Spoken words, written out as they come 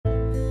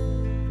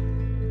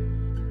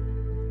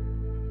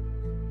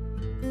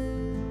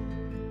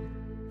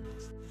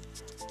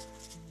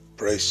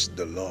Praise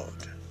the Lord.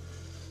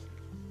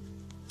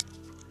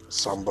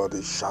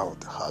 Somebody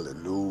shout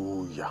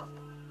hallelujah.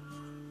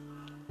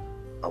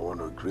 I want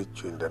to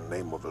greet you in the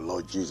name of the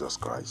Lord Jesus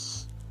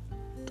Christ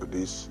to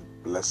this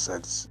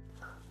blessed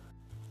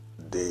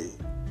day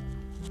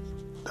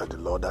that the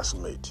Lord has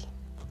made.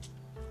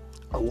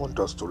 I want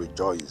us to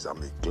rejoice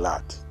and be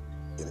glad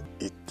in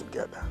it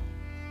together.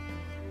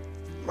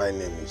 My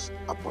name is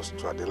Apostle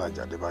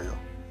Adelaja Adebayo,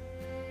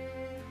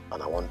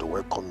 and I want to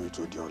welcome you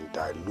to the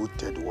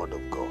undiluted Word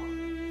of God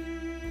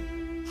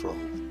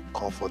from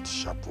Comfort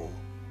Chapel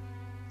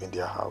in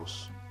their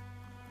house.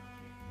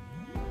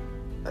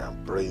 I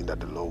am praying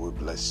that the Lord will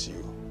bless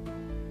you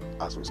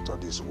as we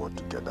study His Word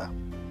together.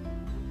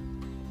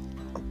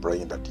 I'm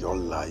praying that your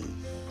life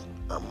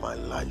and my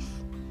life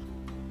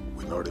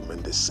will not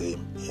remain the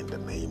same in the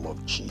name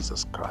of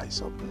Jesus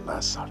Christ of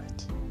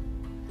Nazareth.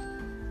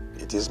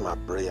 It is my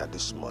prayer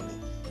this morning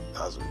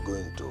as we go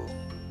into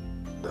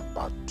the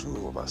part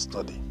 2 of our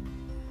study.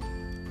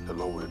 The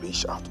Lord will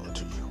reach out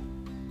unto you.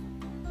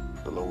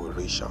 The Lord will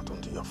reach out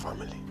unto your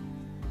family.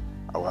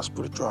 Our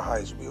spiritual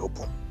eyes will be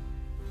open.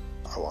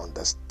 Our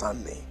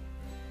understanding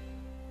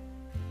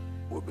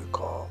will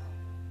become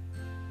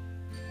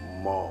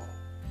more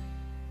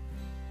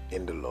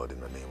in the Lord in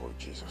the name of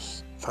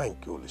Jesus.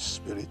 Thank you, Holy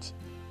Spirit.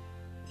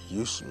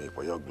 Use me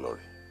for your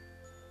glory.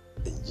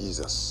 In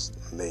Jesus'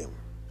 name,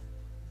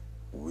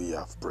 we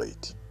have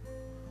prayed.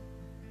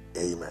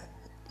 Amen.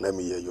 Let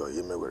me hear your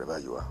amen wherever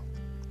you are.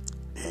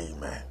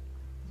 Amen.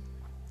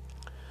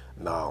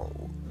 Now,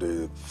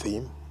 the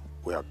theme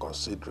we are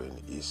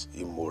considering is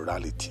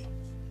immorality.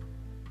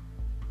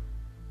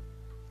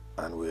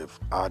 And we have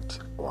had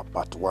our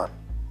part 1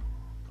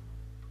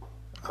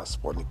 as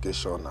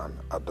fornication and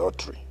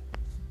adultery.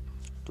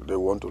 Today we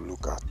want to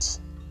look at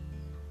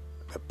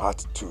the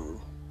part 2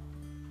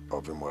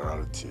 of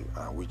immorality,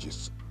 which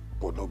is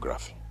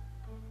pornography.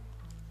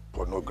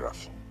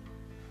 Pornography.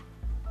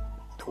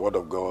 The Word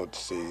of God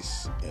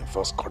says in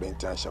 1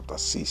 Corinthians chapter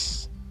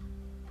 6,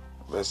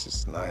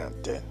 verses 9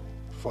 and 10.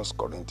 1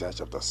 Corinthians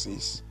chapter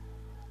 6,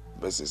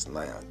 verses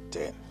 9 and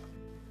 10.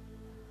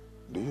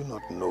 Do you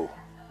not know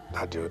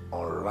that the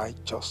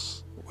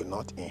unrighteous will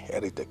not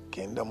inherit the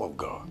kingdom of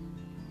God?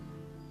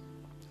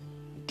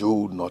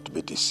 Do not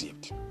be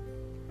deceived.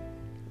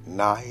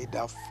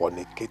 Neither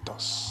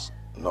fornicators,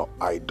 nor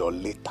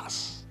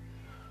idolaters,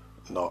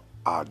 nor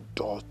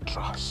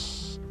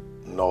adulterers,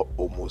 nor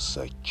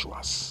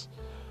homosexuals,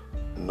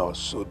 nor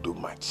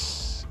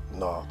sodomites,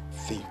 nor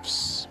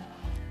thieves,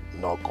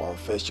 nor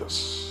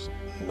covetous,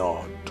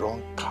 nor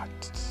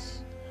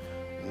drunkards,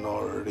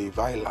 nor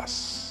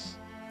revilers,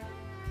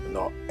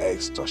 nor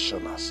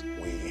extortioners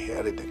will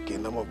inherit the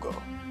kingdom of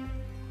God.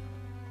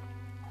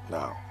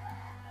 Now,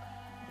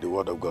 the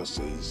Word of God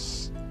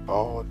says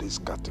all these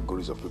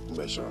categories of people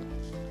mentioned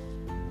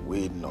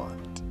will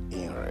not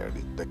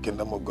inherit the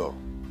kingdom of God.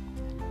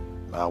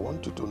 Now, I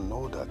want you to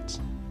know that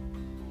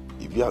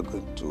if you are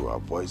going to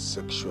avoid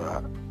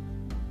sexual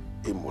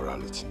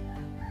immorality,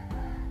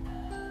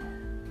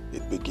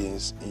 it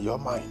begins in your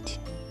mind.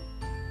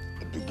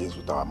 It begins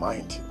with our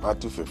mind.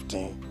 Matthew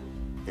 15,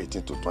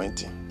 18 to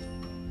 20.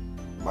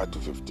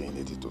 Matthew 15,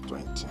 18 to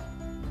 20.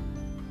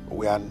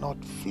 We are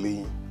not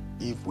fleeing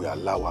if we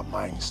allow our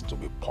minds to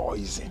be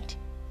poisoned.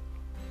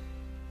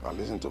 Now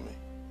listen to me.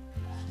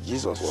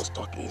 Jesus was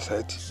talking. He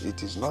said,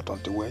 it is not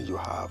until when you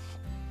have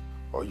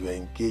or you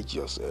engage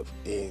yourself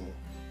in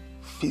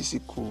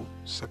physical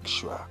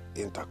sexual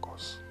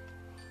intercourse,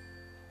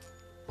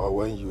 or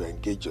when you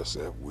engage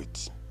yourself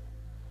with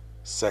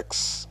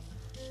sex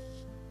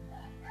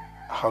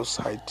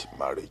outside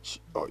marriage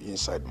or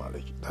inside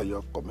marriage, that you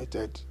have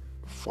committed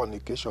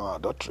fornication or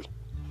adultery.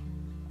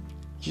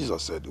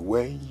 Jesus said,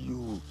 when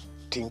you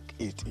think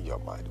it in your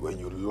mind, when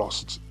you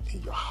lust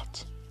in your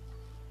heart,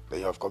 then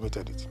you have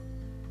committed it.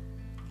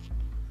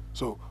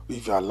 So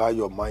if you allow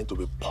your mind to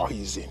be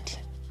poisoned,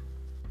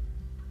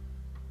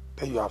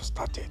 then you have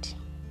started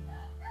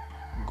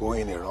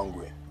going a wrong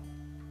way.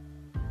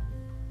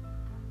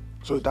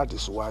 So that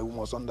is why we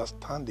must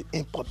understand the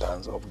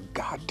importance of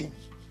guarding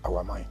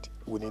our mind.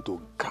 We need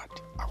to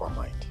guard our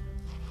mind.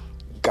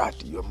 Guard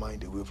your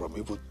mind away from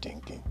evil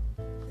thinking,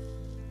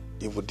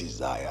 evil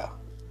desire.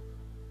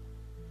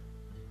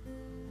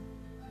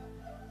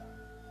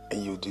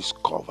 And you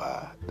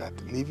discover that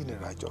living a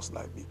righteous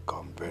life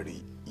becomes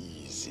very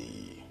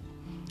easy.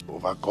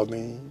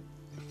 Overcoming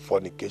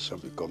fornication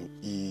becomes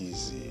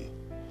easy.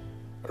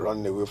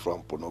 Running away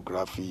from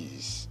pornography,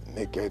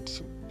 naked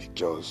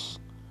pictures,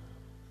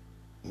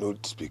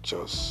 nude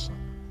pictures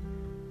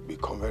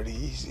become very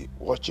easy.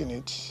 Watching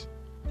it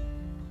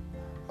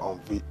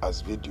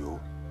as video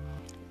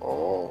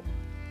or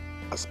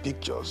as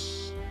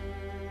pictures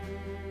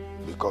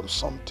becomes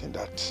something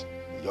that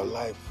your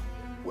life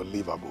will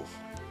live above.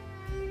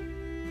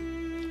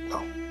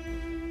 Now,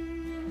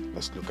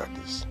 let's look at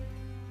this.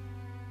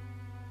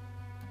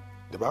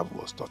 The Bible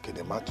was talking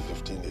in Matthew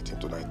 15, 18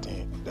 to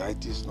 19, that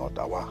it is not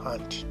our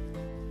hand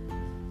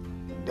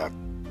that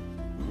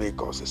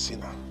make us a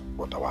sinner,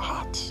 but our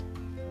heart.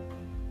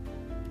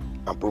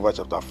 And Proverbs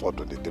chapter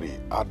 4:23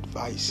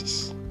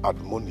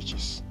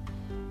 admonishes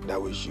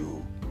that we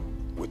should,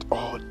 with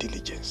all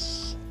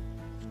diligence,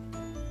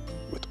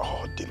 we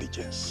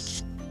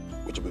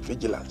should be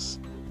vigilant,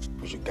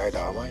 we should guide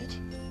our mind.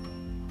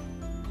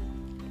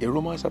 In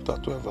Romans chapter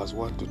 12 verse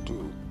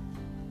 1-2,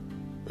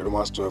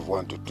 Romans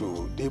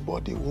 12:1-2, the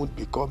body won't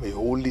become a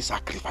holy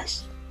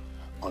sacrifice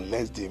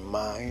unless the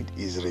mind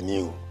is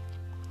renewed.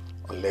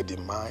 Unless the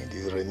mind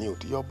is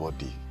renewed. Your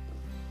body,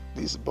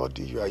 this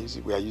body we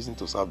are using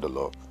to serve the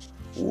Lord,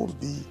 won't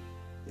be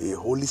a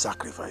holy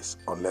sacrifice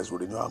unless we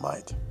renew our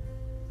mind.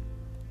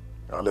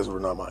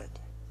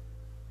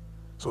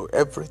 So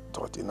every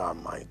thought in our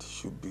mind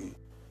should be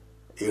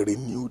a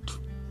renewed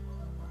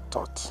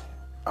thought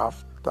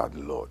after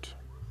the Lord.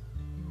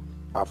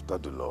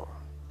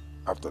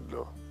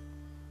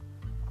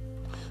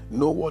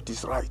 Know what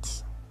is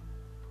right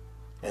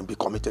and be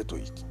committed to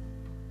it.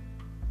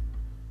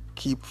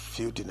 Keep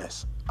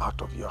filthiness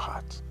out of your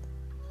heart.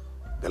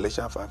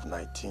 Galatians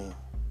 5:19,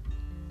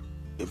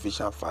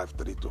 Ephesians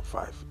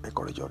 5:3-5.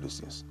 Encourage all these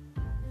things.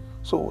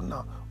 So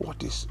now,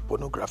 what is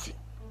pornography?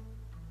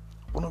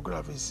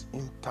 Pornography is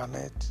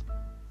internet.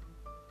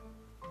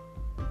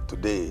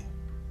 Today,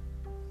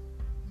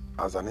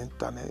 as an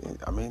internet,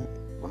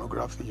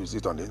 pornography, you see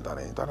it on the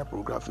internet. Internet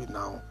pornography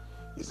now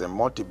is a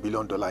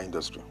multi-billion-dollar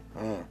industry.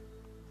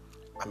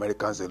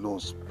 Americans alone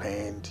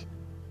spend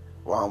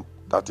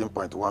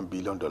 $13.1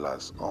 billion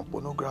on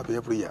pornography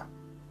every year,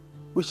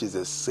 which is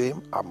the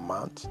same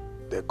amount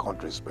the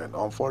country spends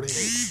on foreign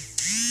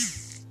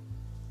aid.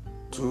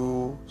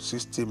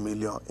 260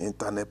 million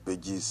internet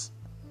pages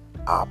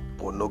are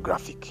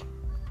pornographic,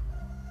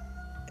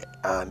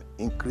 an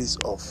increase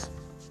of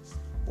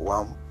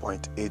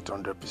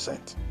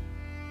 1.800%.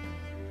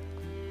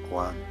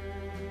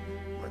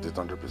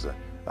 1.800%.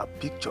 Now,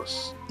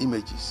 pictures,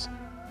 images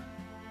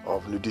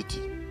of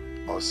nudity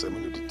or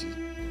semi-nudity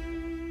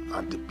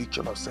and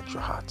depiction of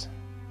sexual act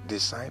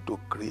designed to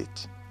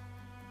create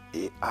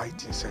a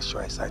heightened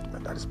sexual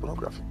excitement, that is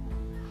pornography.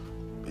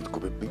 It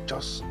could be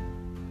pictures,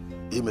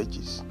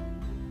 images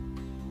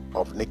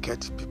of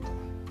naked people,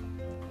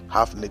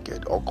 half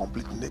naked or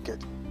completely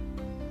naked,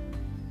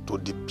 to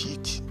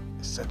depict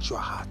sexual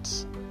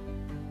acts.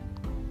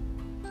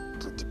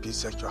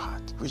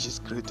 Which is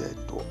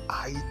created to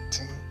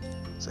heighten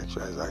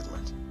sexual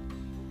excitement.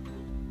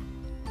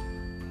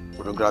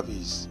 Pornography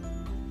is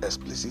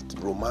explicit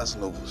romance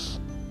novels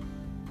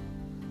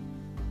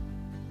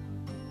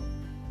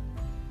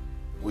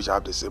which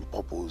have the same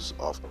purpose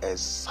of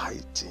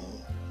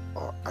exciting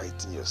or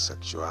heightening your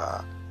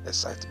sexual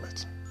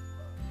excitement.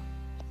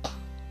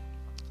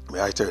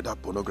 May I tell you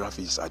that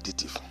pornography is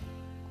addictive,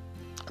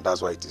 and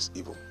that's why it is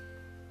evil.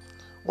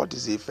 What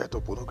is the effect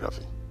of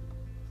pornography?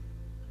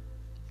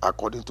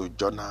 According to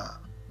Journal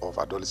of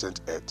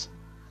Adolescent Health,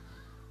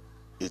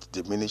 it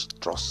diminishes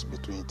trust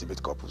between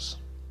intimate couples.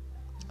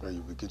 When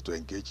you begin to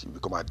engage, you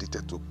become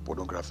addicted to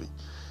pornography.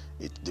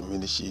 It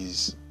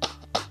diminishes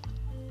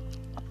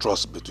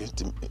trust between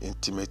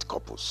intimate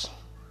couples.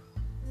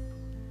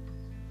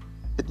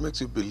 It makes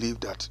you believe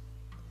that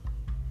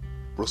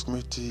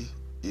promiscuity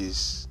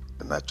is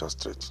a natural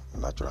state.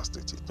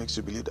 It makes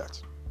you believe that.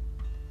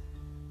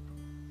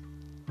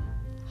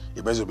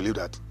 It makes you believe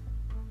that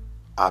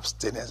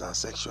abstinence and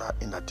sexual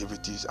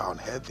inactivities are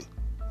unhealthy.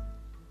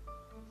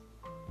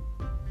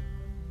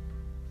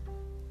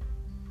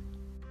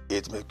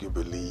 It makes you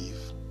believe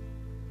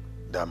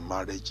that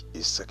marriage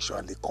is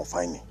sexually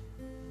confining.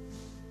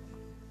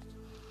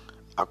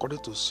 According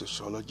to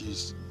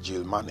sociologist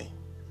Jill Manning,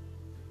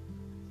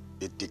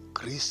 it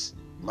decreases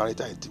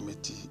marital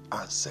intimacy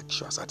and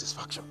sexual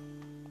satisfaction.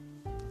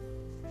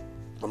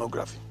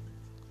 Pornography,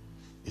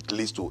 it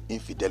leads to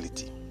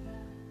infidelity.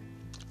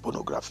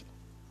 Pornography,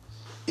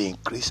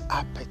 increase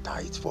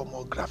appetite for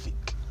more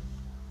graphic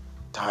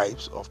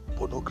types of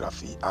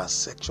pornography and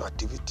sexual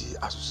activity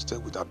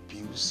associated with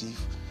abusive,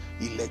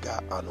 illegal,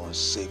 and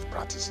unsafe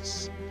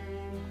practices.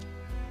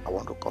 I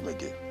want to come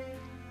again.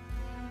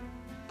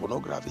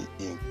 Pornography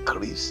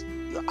increase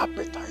your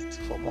appetite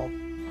for more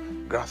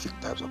graphic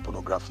types of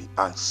pornography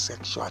and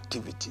sexual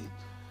activity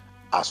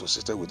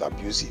associated with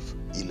abusive,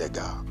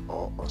 illegal,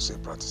 or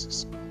unsafe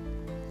practices.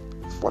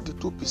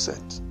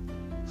 42%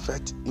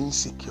 felt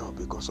insecure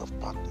because of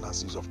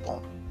partners' use of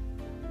porn.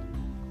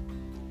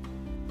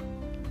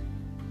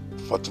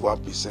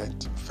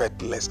 41%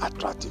 felt less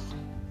attractive.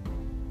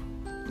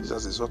 This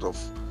is a sort of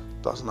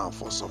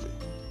 2004 survey.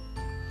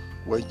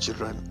 When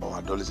children or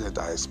adolescents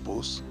are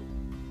exposed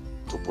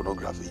to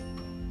pornography,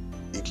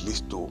 it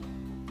leads to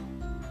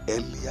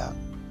earlier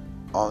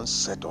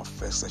onset of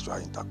first sexual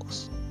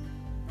intercourse.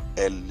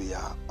 They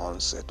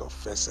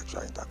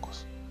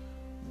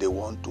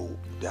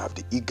have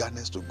the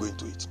eagerness to go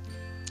into it,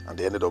 and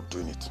they ended up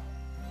doing it.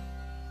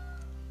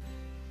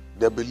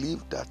 They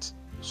believe that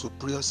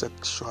superior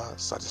sexual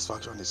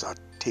satisfaction is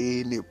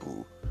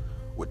attainable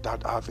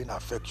without having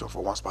affection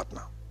for one's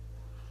partner.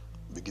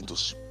 Begin to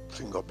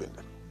finger up in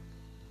them.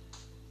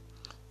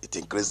 It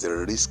increases the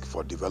risk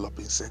for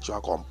developing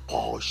sexual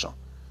compulsion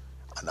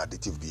and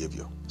addictive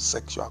behavior.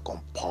 Sexual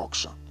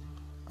compulsion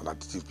and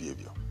addictive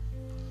behavior.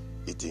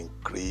 It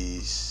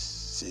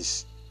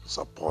increases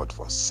support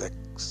for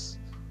sex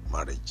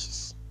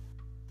marriages.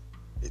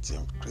 It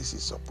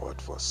increases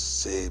support for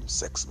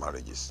same-sex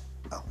marriages.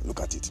 Now, look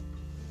at it.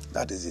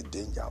 That is the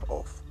danger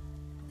of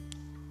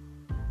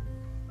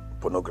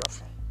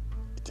pornography.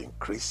 It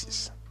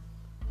increases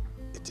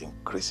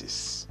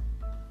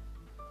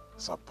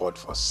support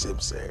for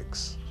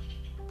same-sex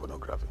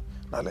pornography.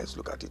 Now let's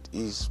look at it.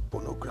 Is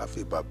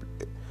pornography,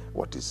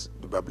 what is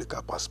the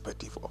biblical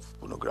perspective of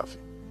pornography?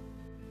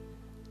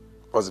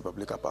 What's the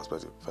biblical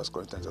perspective? 1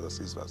 Corinthians chapter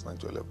 6, verse 9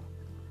 to 11.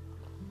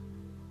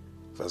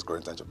 1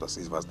 Corinthians chapter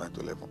 6, verse 9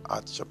 to 11.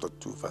 Acts chapter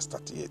 2, verse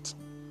 38.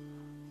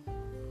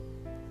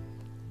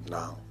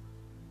 Now,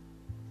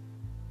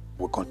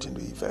 we'll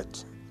continue the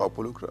effect of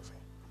pornography.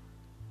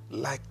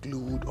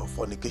 Likelihood of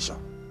fornication.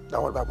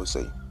 That's what the Bible is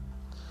saying.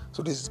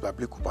 So this is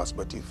biblical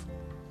perspective,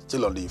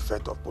 still on the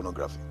effect of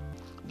pornography.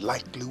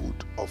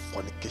 Likelihood of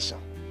fornication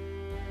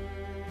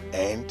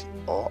and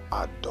or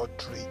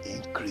adultery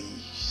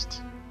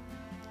increased.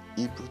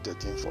 Hebrews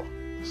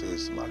 13:4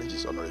 says marriage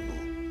is honorable,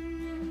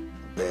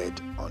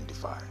 bed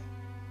undefiled.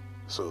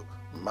 So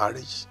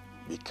marriage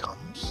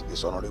becomes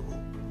dishonorable,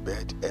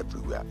 bed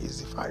everywhere is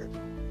defiled.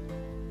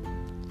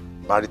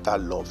 Marital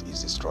love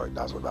is destroyed.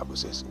 That's what the Bible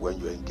says. When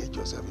you engage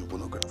yourself in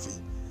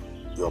pornography,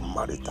 your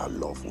marital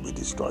love will be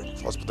destroyed.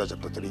 1 Peter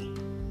chapter 3,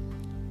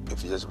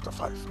 Ephesians chapter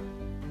 5.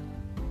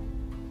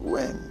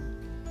 When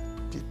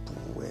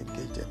people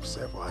engage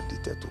themselves or are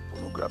addicted to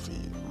pornography,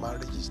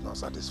 marriage is not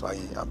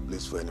satisfying and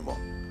blissful anymore.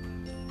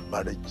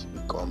 Marriage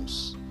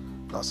becomes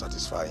not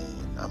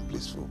satisfying and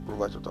blissful.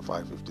 Proverbs chapter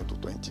 5, 15 to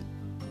 20.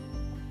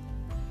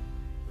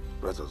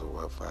 Proverbs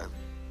chapter 5,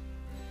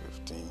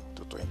 15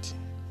 to 20.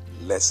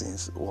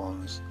 Lessons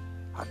one's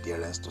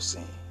adherence to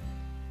sin.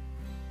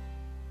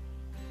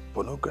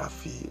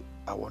 Pornography,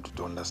 I want you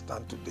to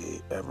understand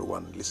today,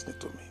 everyone listening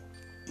to me,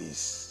 is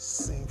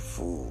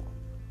sinful.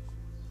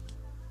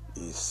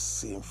 Is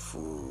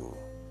sinful.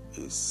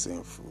 Is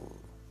sinful.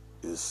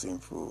 Is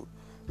sinful.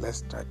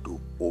 Let's try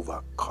to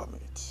overcome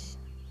it.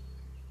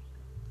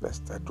 Let's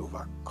try to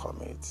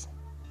overcome it.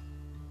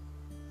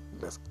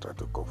 Let's try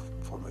to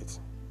overcome it.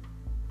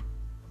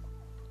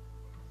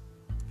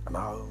 And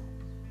how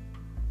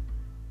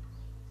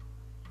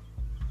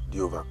do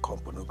you overcome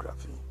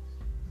pornography?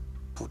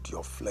 Put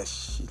your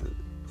fleshly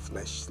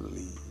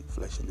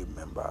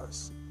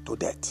members to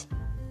death.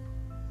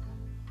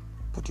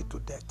 Put it to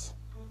death.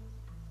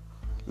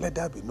 Let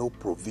there be no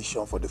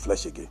provision for the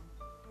flesh again.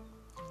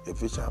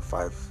 Ephesians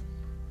 5,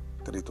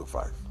 3 to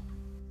 5.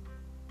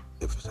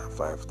 Ephesians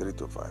 5, 3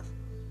 to 5.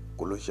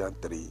 Colossians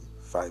 3,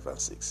 5 and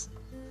 6.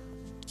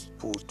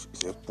 Put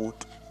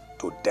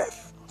to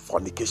death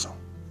fornication.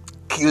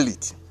 Kill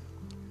it.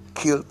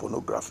 Kill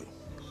pornography.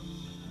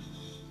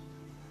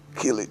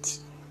 Kill it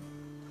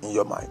in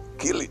your mind.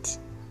 Kill it.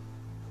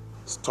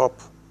 Stop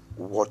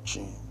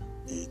watching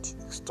it.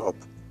 Stop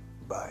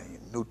buying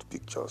nude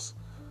pictures.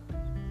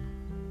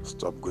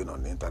 Stop going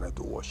on the internet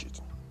to watch it.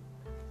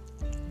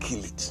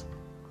 Kill it.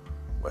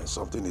 When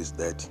something is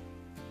dead,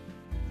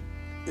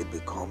 it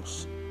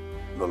becomes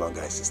no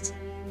longer existing.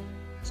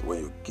 So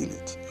when you kill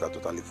it, you are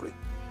totally free.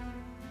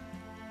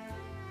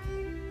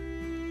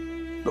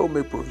 Don't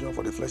make provision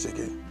for the flesh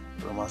again.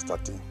 Romans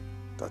 13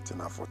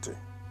 and 14.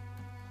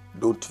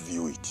 Don't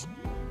view it.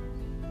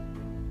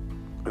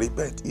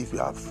 Repent if you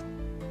have.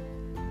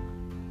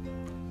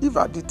 If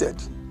addicted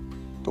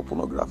to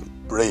pornography,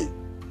 pray.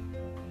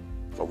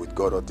 For with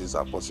God all things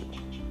are possible.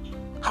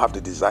 Have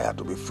the desire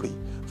to be free.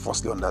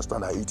 Firstly,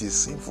 understand that it is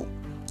sinful.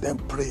 Then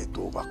pray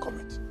to overcome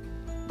it.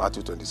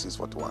 Matthew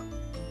 26:41.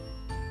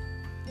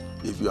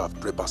 If you have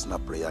prayed personal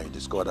prayer and you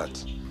discover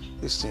that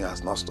this thing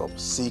has not stopped,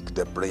 seek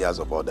the prayers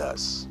of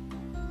others.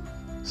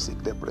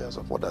 Seek the prayers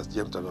of others.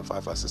 James chapter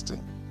 5 verse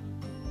 16.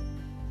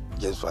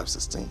 James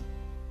 5:16.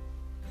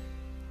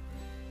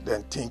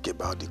 Then think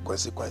about the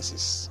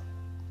consequences.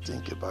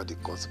 Think about the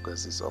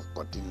consequences of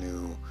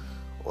continuing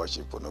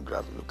watching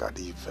pornography. Look at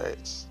the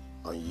effects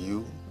on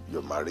you,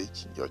 your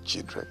marriage, your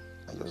children,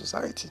 and your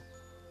society.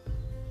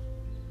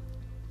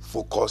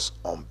 Focus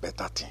on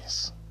better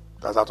things.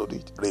 That's how to do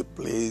it.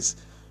 Replace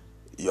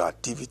your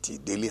activity,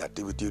 daily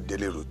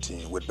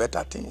routine with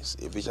better things.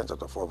 Ephesians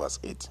chapter 4 verse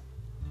 8.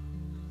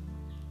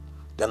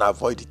 Then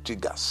avoid the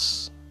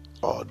triggers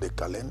or the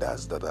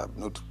calendars that have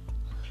not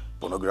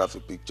pornography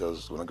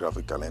pictures,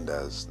 pornographic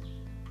calendars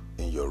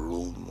in your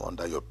room,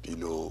 under your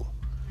pillow.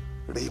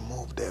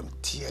 Remove them,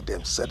 tear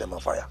them, set them on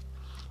fire.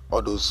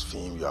 All those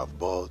films you have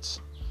bought,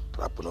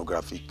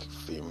 pornographic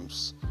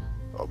films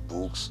or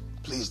books,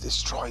 please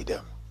destroy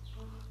them.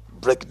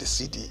 Break the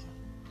CD.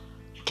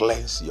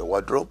 Cleanse your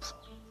wardrobe.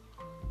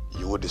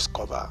 You will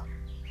discover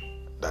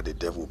that the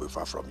devil will be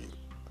far from you.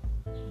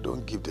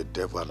 Don't give the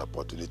devil an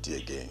opportunity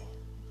again.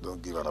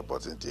 Don't give an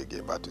opportunity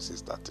again. Matthew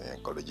 6:13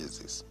 encourages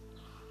this.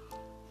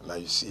 Now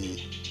you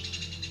see,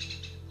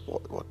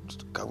 what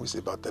can we say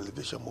about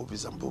television,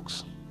 movies, and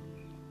books?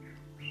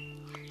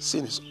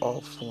 Sin is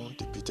often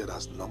depicted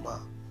as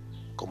normal,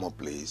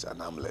 commonplace, and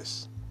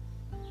harmless.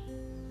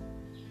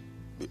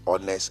 Be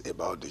honest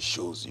about the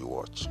shows you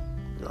watch.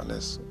 Be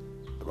honest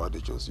about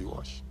the shows you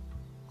watch.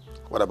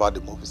 What about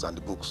the movies and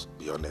the books?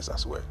 Be honest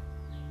as well.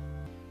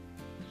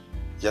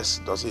 Yes,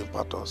 does it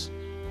impact us?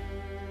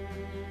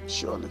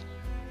 Surely.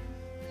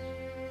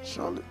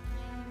 Surely.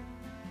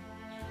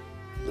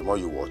 The more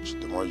you watch,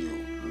 the more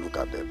you look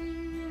at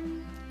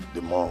them,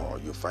 the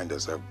more you find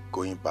yourself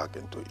going back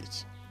into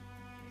it.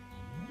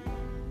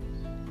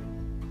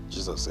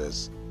 Jesus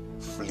says,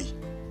 flee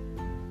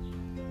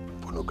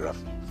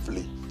pornography,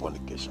 flee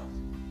fornication.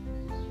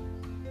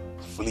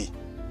 Flee.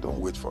 Don't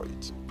wait for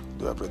it.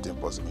 Do everything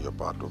possible in your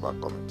power to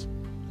overcome it.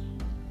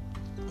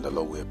 And the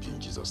Lord will help you in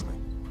Jesus'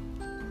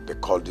 name. The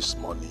call this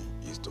morning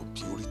is to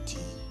purity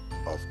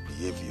of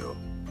behavior.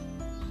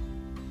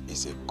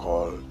 It's a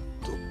call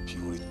to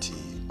purity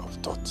of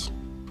thought.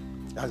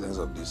 That's the sense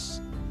of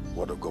this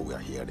word of God we are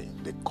hearing.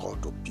 The call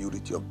to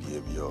purity of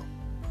behavior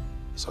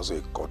is also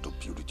a call to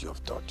purity of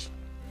thought.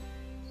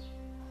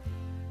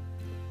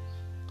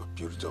 To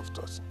purity of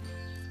thought.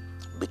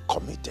 Be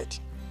committed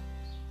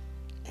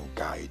in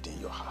guiding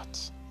your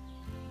heart.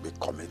 Be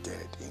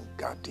committed in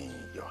guarding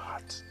your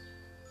heart.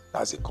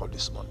 That's the call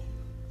this morning.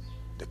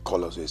 The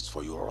call also is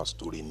for us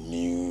to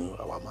renew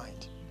our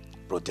mind.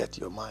 Protect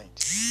your mind.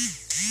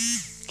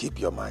 Keep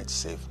your mind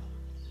safe.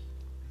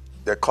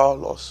 The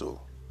call also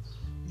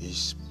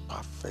is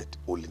perfect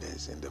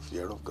holiness in the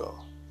fear of God.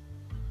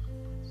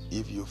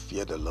 If you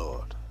fear the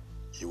Lord,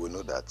 you will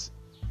know that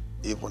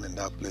even in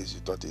that place you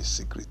thought is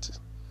secret,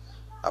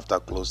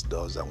 after closed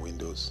doors and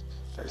windows,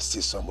 there is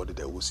still somebody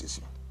that will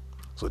see you.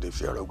 So the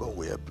fear of God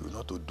will help you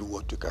not to do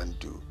what you can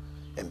do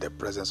in the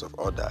presence of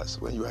others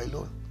when you are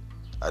alone.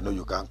 I know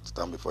you can't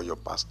stand before your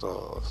pastor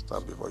or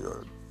stand before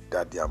your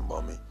daddy and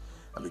mommy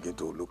and begin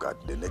to look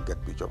at the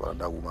naked picture of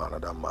another woman,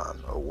 another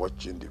man, or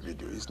watching the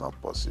video. It's not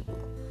possible.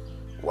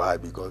 Why?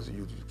 Because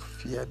you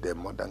fear them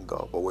more than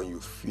God. But when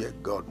you fear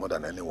God more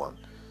than anyone,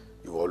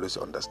 you always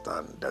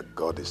understand that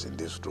God is in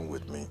this room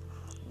with me.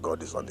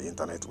 God is on the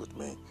internet with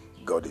me.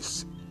 God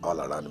is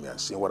all around me and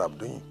seeing what I'm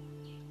doing.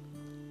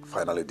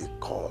 Finally, the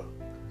call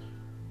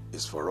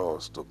is for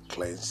us to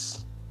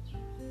cleanse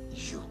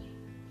you.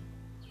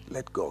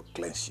 Let God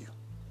cleanse you.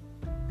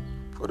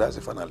 Oh, that's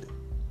it finally.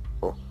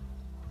 Oh,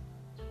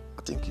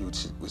 I think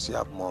we still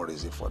have more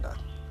reason for that.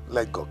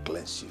 Let God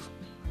cleanse you.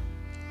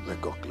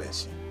 Let God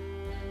cleanse you.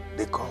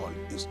 The call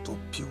is to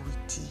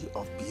purity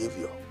of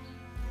behavior.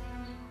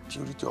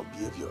 Purity of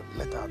behavior.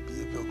 Let our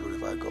behavior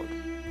glorify God.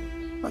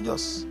 Not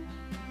just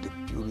the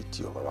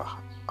purity of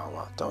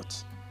our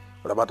thoughts,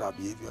 but about our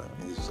behavior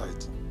in the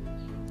society.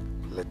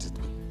 Let it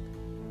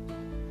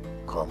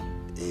become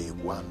a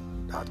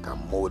one that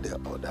can mold the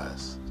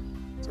others.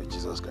 So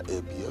Jesus Christ,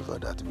 a behavior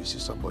that we see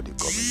somebody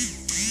coming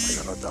and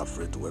you're not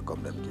afraid to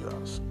welcome them to your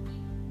house.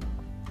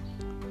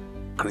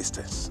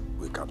 Christians,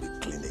 we can be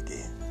clean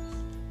again.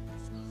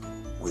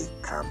 We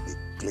can be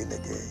clean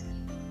again.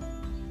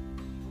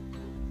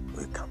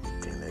 We can be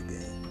clean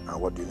again. And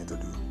what do you need to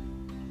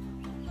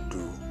do?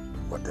 Do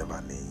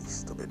whatever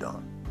needs to be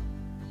done.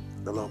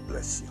 The Lord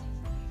bless you.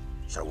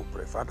 Shall we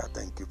pray? Father,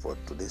 thank you for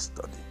today's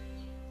study.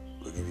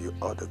 We give you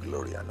all the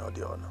glory and all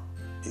the honor.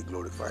 Be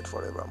glorified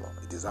forevermore.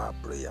 It is our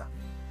prayer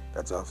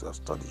that as we have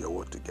studied your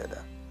word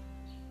together,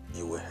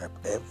 you will help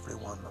every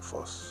one of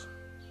us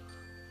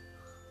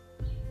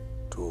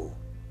to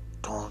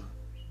turn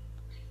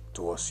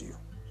towards you.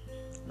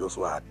 Those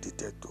who are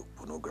addicted to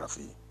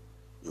pornography,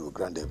 you will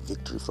grant them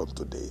victory from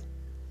today,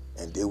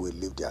 and they will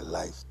live their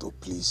life to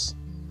please,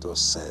 to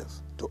serve,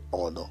 to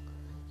honor,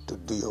 to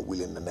do your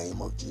will in the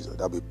name of Jesus.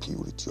 There will be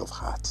purity of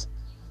heart.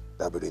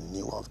 There will be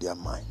renewal of their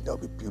mind. There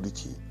will be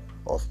purity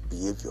of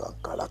behavior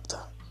and character.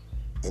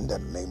 In the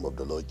name of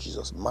the Lord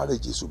Jesus,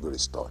 marriages will be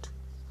restored.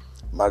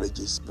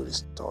 Marriages be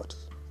restored.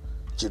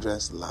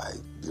 Children's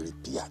life be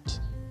repaired.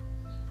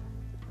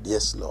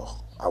 Yes, Lord,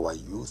 our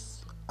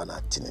youth and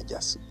our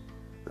teenagers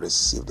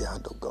receive the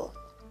hand of God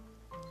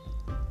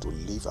to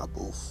live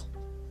above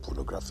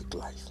pornographic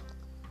life.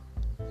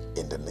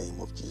 In the name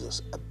of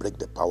Jesus, I break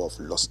the power of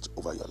lust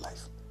over your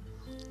life.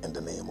 In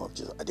the name of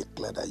Jesus, I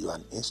declare that you are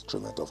an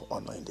instrument of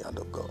honor in the hand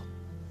of God.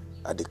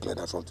 I declare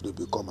that from today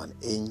you become an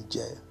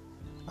angel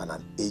and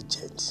an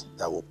agent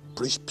that will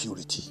preach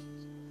purity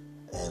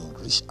and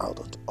reach out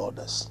to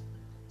others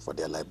for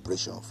their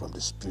liberation from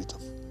the spirit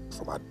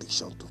from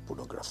addiction to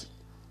pornography.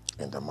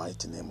 In the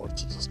mighty name of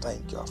Jesus,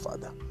 thank you, our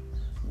Father.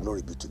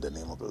 Glory be to the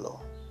name of the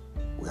Lord.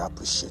 We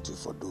appreciate you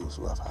for those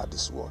who have heard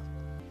this word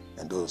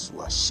and those who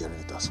are sharing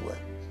it as well,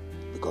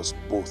 because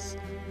both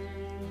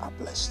are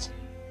blessed.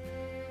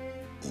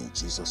 In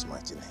Jesus'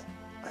 mighty name,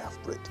 I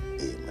have prayed.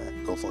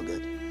 Amen. Don't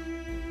forget,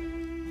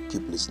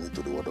 keep listening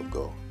to the word of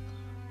God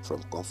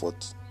from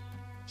Comfort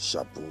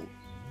Chapel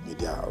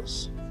Media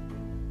House,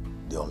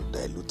 the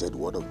undiluted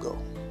word of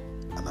God.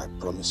 And I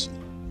promise you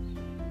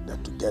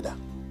that together,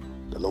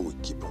 the Lord will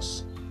keep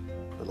us.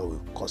 The Lord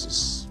will cause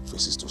His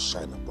faces to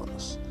shine upon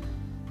us.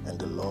 And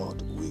the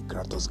Lord will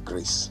grant us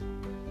grace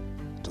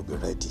to be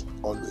ready,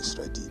 always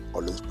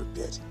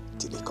prepared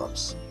till He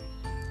comes.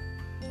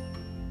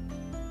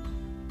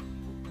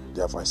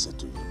 Therefore I say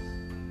to you,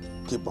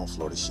 keep on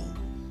flourishing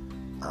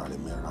and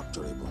remain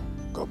rapturable.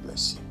 God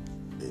bless you.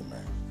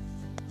 Amen.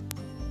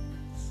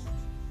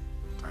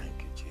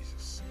 Thank you,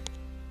 Jesus.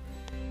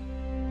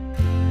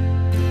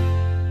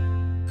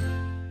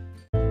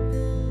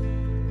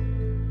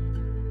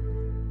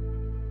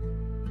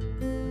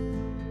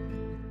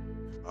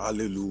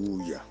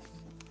 Hallelujah.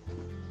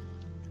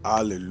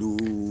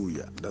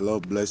 Hallelujah. The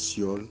Lord bless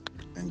you all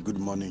and good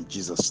morning in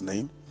Jesus'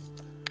 name.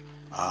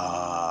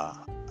 I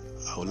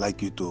would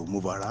like you to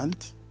move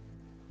around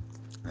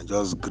and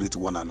just greet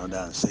one another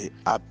and say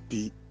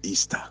Happy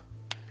Easter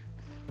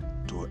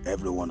to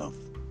every one of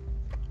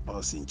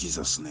us in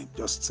Jesus' name.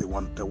 Just tell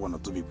one or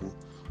two people,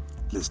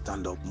 please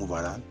stand up, move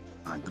around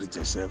and greet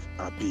yourself.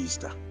 Happy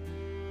Easter.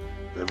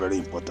 Very, very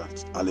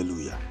important.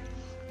 Hallelujah.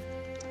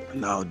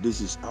 Now,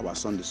 this is our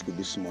Sunday school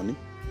this morning,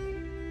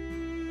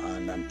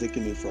 and I'm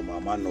taking it from our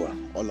manual.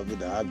 All of you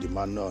that have the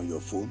manual on your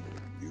phone,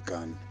 you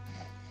can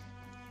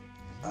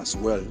as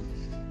well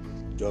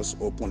just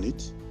open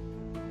it,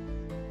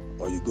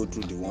 or you go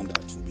through the one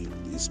that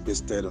is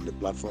pasted on the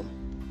platform.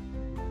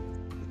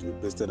 It will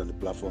be pasted on the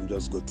platform.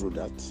 Just go through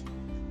that.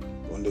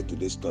 Only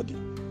today's study.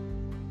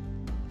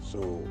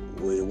 So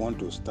we want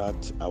to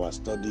start our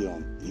study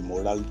on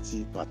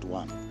immorality part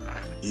 1.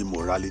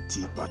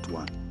 Immorality part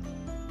 1.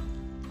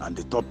 And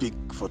the topic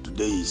for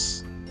today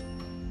is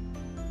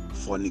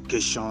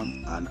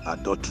fornication and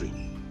adultery.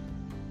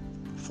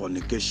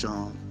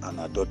 Fornication and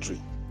adultery.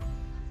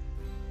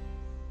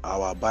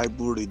 Our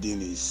Bible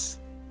reading is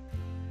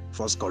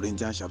 1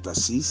 Corinthians chapter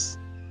 6,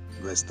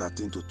 verse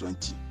 13 to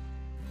 20.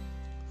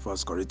 1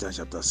 Corinthians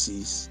chapter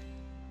 6,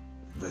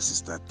 verses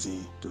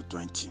 13 to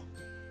 20.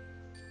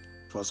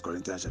 1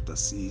 Corinthians chapter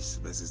 6,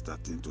 verses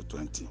 13 to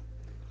 20.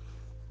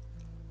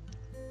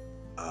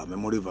 Our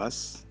memory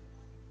verse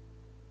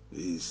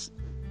is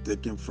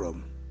taken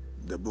from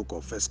the book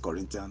of 1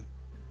 Corinthians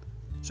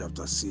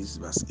chapter 6,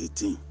 verse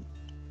 18.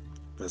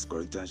 1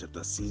 Corinthians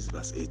chapter 6,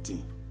 verse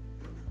 18.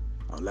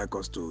 I would like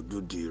us to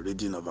do the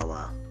reading of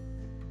our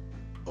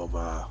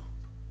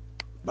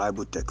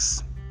Bible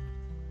text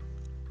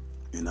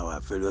in our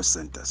various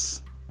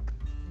centers.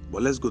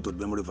 But let's go to the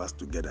memory verse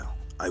together.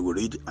 I will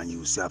read and you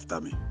will say after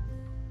me.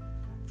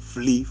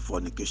 Flee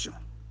fornication.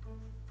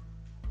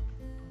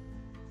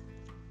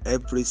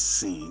 Every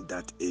sin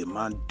that a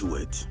man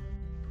doeth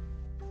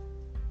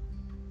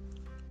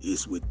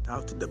is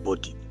without the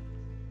body,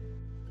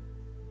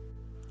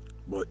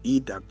 but he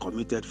that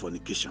committed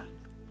fornication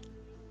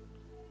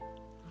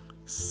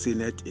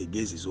sinneth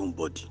against his own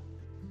body.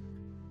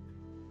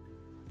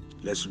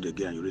 Let's read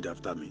again. You read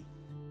after me.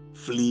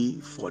 Flee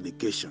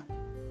fornication.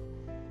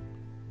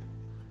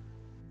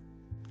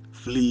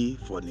 Flee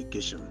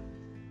fornication.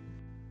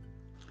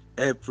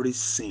 Every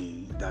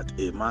sin that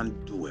a man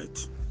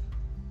doeth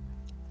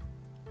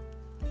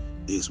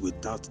is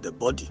without the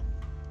body,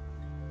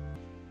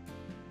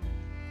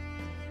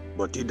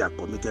 but he that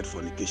committed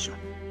fornication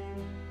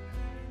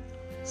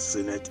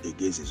sinneth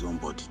against his own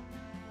body.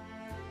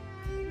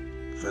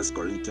 1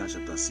 Corinthians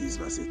chapter 6,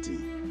 verse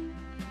 18.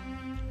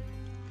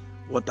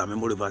 What our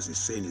memory verse is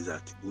saying is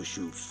that we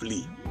should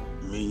flee,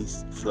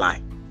 means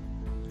fly.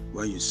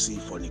 When you see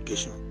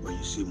fornication, when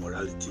you see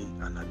immorality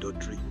and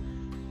adultery,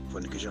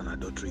 fornication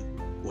and adultery,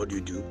 what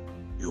do?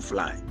 You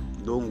fly.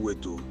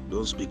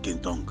 Don't speak in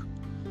tongue.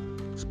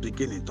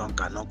 Speaking in tongue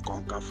cannot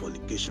conquer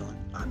fornication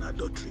and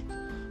adultery.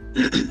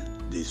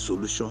 The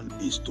solution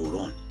is to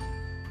run.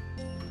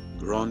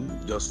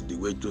 Run just the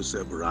way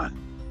Joseph ran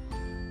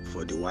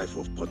for the wife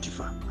of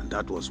Potiphar, and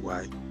that was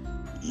why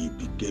he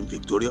became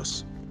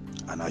victorious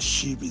and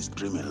achieved his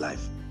dream in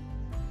life.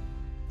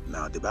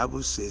 Now the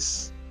Bible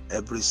says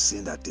every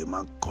sin that a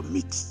man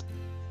commits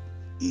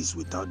is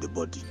without the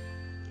body.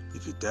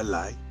 If you tell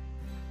lie,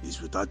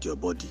 it's without your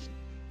body.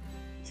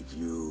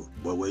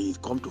 But when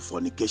it comes to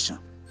fornication,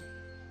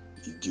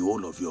 the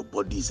whole of your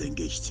body is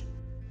engaged.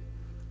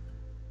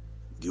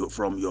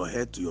 From your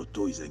head to your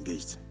toe is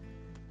engaged.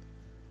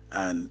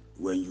 And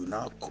when you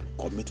now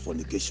commit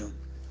fornication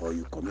or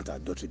you commit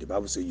adultery, the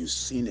Bible says you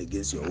sin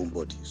against your own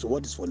body. So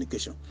what is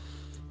fornication?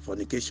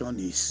 Fornication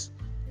is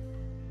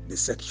the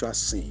sexual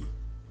sin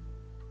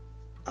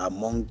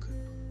among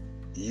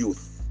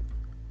youth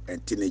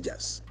and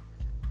teenagers.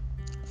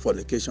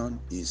 Fornication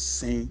is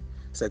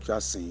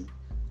sexual sin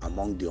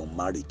among the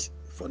unmarried.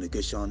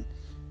 Fornication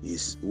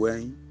is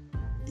when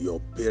your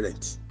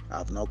parents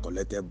have not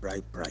collected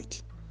bride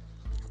price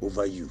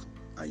over you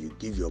and you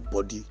give your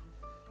body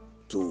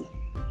to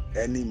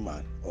any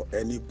man or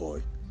any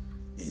boy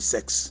in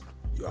sex.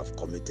 You have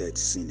committed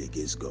sin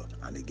against God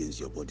and against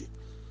your body.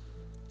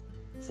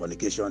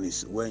 Fornication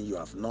is when you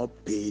have not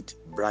paid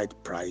bride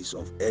price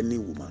of any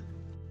woman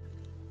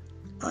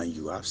and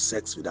you have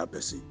sex with that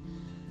person.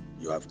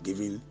 You have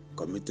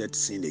committed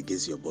sin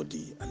against your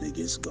body and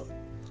against God.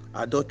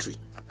 Adultery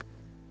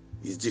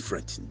is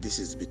different. This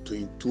is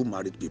between two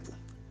married people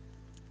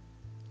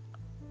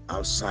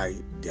outside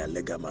their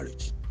legal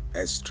marriage.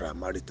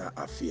 Extramarital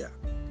affair.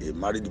 A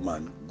married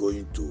man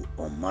going to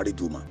a unmarried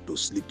woman to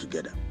sleep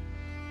together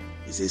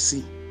is a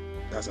sin.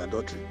 That's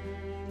adultery.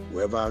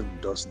 Whoever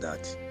does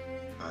that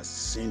has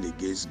sinned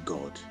against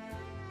God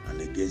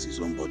and against his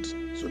own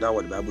body. So that's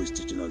what the Bible is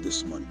teaching us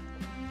this morning.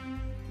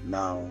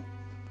 Now,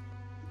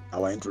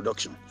 our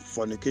introduction.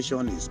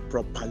 Fornication is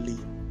properly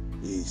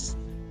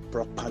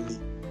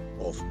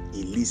of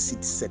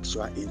illicit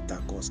sexual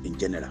intercourse in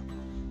general.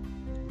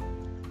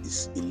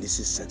 It's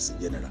illicit sex in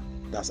general.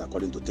 That's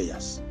according to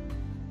Thayers.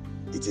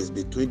 It is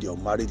between the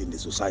unmarried in the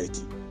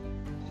society.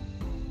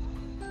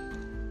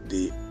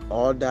 The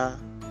order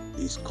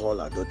is called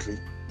adultery,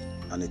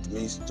 and it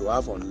means to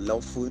have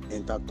unlawful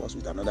intercourse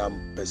with another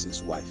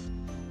person's wife.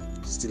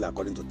 Still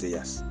according to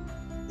Thayers,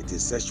 it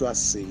is sexual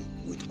sin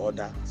with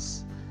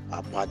others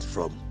apart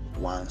from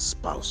one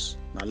spouse.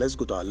 Now let's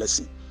go to our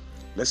lesson.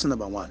 Lesson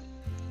number 1.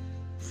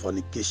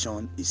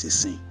 Fornication is a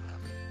sin.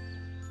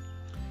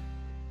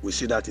 We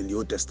see that in the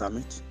Old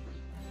Testament.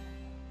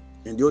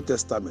 In the Old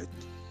Testament,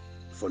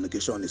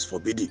 fornication is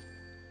forbidden.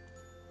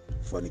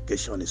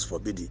 Fornication is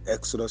forbidden.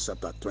 Exodus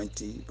chapter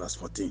 20 verse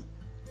 14.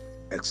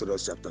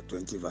 Exodus chapter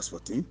 20 verse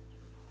 14.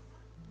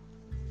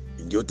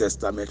 In the Old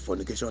Testament,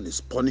 fornication is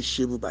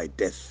punishable by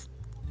death.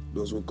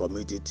 Those who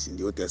commit it in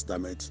the Old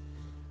Testament,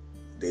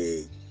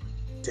 they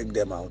take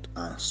them out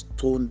and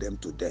stone them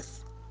to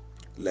death.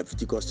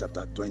 Leviticus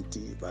chapter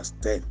 20 verse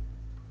 10.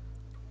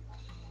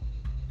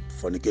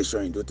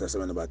 Fornication in the Old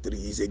Testament, number 3,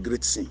 is a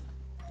great sin.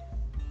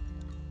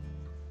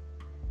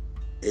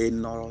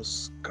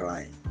 Enormous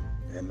crime.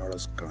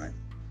 Enormous crime.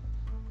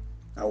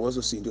 I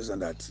also see in those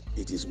that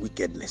it is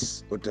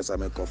wickedness. Old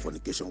Testament called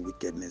fornication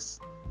wickedness.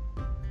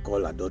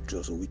 Called adultery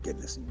also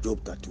wickedness.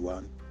 Job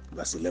 31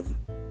 verse 11.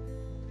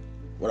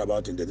 What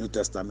about in the New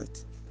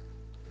Testament?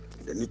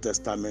 The New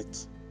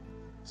Testament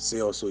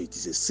say also it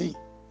is a sin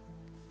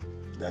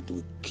that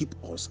will keep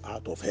us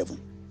out of heaven.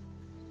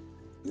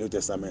 New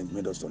Testament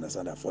made us to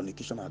understand that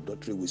fornication and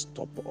adultery will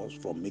stop us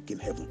from making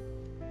heaven.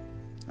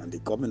 And the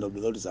coming of the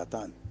Lord is at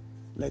hand.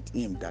 Let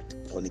him that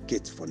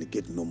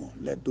fornicate no more.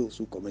 Let those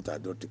who commit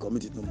adultery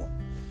commit it no more.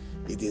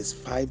 It is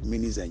 5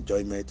 minutes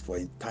enjoyment for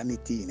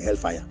eternity in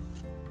hellfire.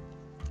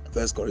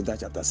 1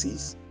 Corinthians chapter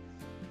 6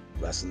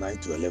 verse 9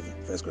 to 11.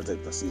 1 Corinthians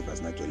chapter 6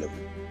 verse 9 to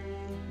 11.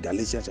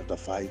 Galatians chapter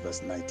 5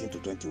 verse 19 to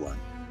 21.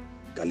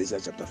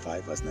 Galatians chapter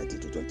 5 verse 19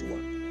 to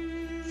 21.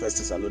 1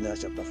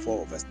 Thessalonians chapter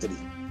 4 verse 3. 1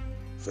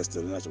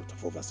 Thessalonians chapter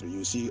 4 verse 3.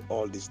 You see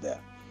all this there.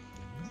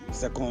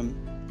 Second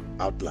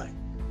outline.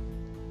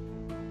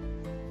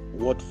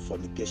 What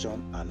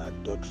fornication and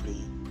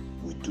adultery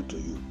will do to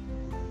you.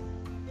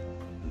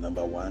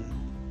 Number 1,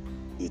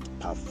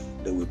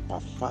 they will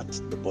pervert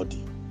the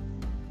body.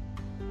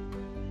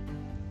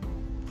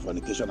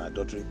 Fornication and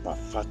adultery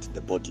pervert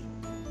the body.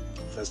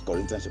 1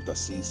 Corinthians chapter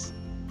 6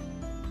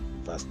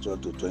 verse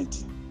 12 to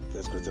 20.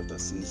 1 Corinthians chapter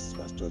 6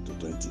 verse 12 to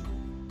 20.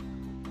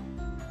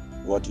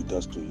 What it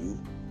does to you.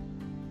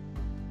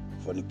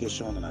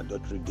 Fornication and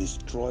adultery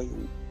destroy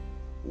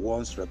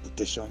one's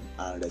reputation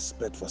and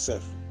respect for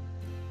self.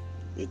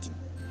 It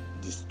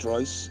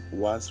destroys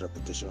one's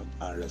reputation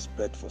and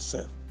respect for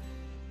self.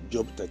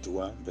 Job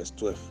 31 verse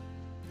 12.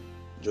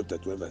 Job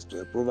 31 verse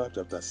 12. Proverbs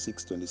chapter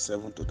 6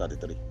 27 to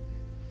 33.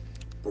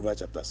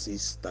 Proverbs chapter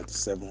 6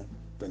 27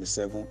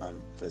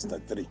 and verse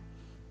 33.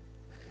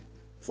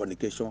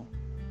 Fornication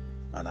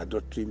and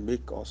adultery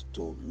make us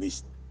to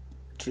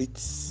mistreat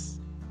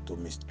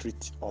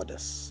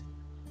others.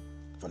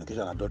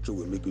 Fornication and adultery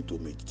will make you to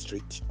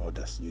mistreat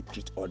others. You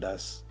treat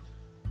others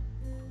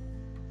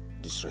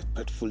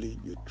disrespectfully.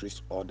 You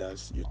treat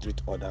others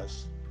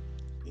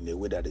in a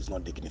way that is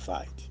not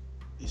dignified.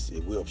 It's a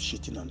way of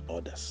cheating on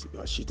others. You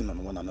are cheating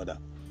on one another.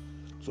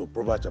 So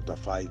Proverbs chapter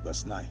 5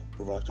 verse 9.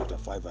 Proverbs chapter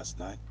 5 verse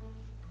 9.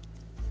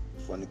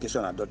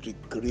 Fornication and adultery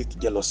create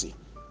jealousy.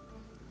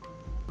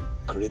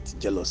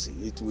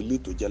 It will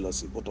lead to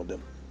jealousy, both of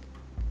them.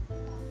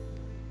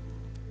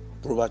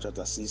 Proverbs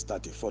chapter 6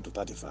 34 to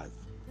 35.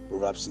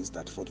 Proverbs 6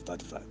 34 to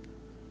 35.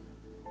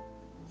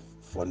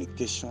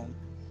 Fornication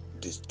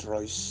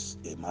destroys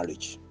a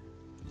marriage.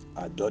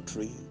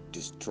 Adultery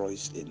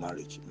destroys a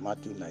marriage.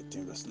 Matthew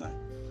 19 verse 9.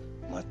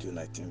 Matthew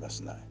 19 verse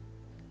 9.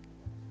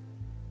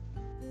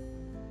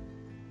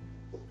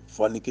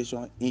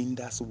 Fornication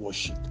hinders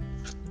worship.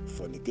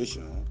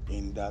 Fornication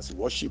hinders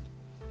worship.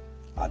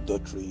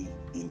 Adultery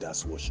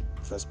hinders worship.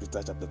 1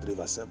 Peter chapter 3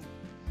 verse 7.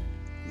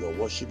 Your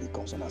worship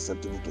becomes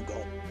unacceptable to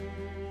God.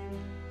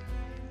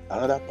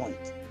 Another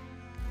point,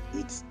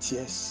 it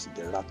tears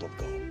the wrath of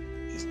God.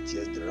 It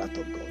tears the wrath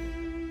of God.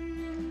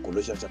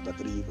 Colossians chapter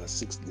 3 verse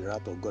 6. The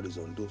wrath of God is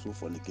on those who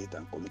fornicate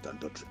and commit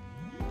adultery.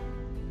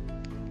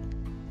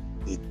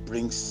 It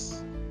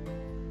brings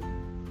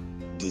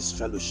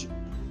disfellowship,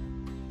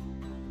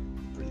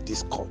 brings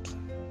discord.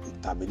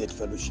 It terminates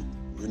fellowship.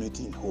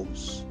 Unity in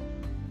homes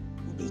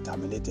will be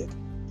terminated.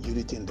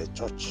 Unity in the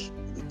church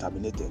will be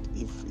terminated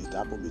if it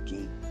happens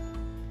between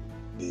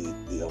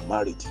the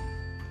unmarried.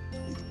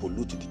 It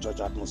pollutes the church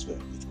atmosphere.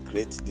 It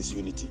creates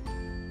disunity.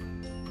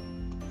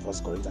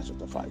 1 Corinthians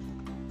chapter 5.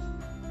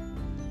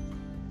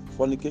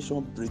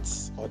 Fornication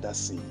breeds other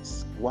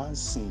sins. One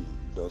sin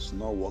does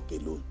not work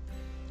alone.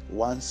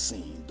 One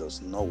sin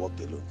does not work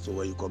alone. So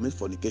when you commit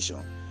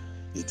fornication,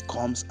 it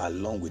comes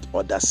along with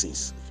other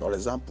sins. For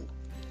example,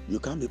 You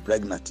can't be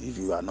pregnant if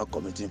you are not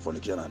committing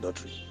fornication and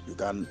adultery. You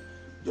can't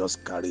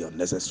just carry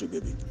unnecessary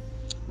baby.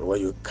 But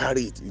when you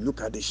carry it, you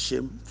look at the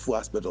shameful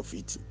aspect of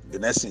it. The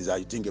next thing is that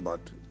you think about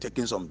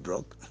taking some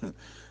drug.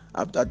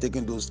 After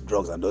taking those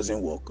drugs and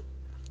doesn't work,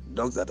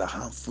 drugs that are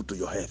harmful to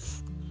your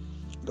health,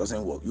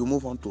 doesn't work, you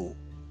move on to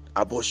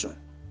abortion.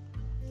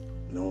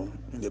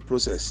 In the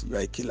process, you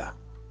are a killer.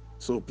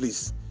 So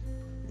please,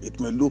 it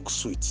may look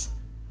sweet,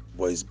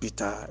 but it's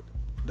bitter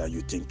than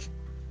you think.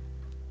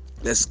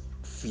 Let's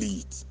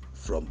flee it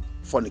from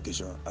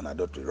fornication and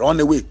adultery. Run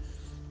away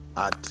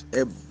at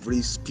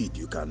every speed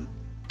you can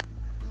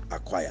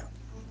acquire.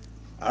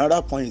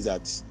 Another point is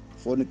that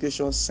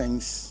fornication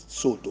sends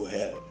soul to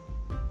hell.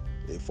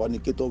 A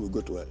fornicator will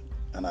go to hell.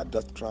 An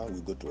adulterer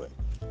will go to hell.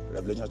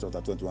 Revelation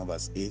chapter 21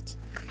 verse 8.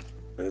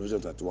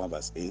 Revelation 21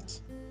 verse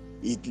 8.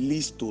 It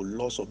leads to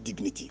loss of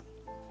dignity.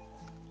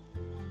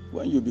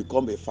 When you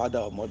become a father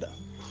or mother,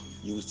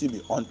 you will still be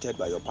haunted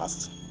by your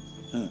past.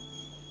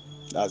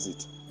 That's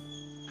it.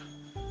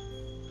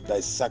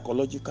 The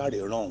psychological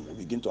wrong will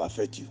begin to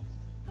affect you.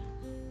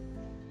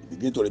 You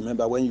begin to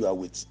remember when you are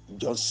with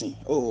Johnson.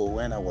 Oh,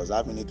 when I was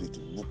having it with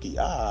Buki.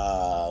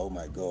 Oh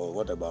my God,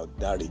 what about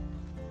Dari?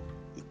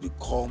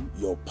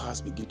 Your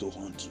past begin to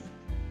haunt you.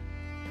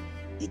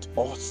 It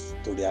hurts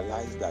to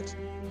realize that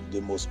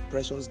the most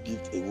precious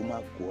gift a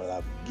woman could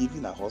have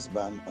given her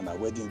husband on her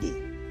wedding day,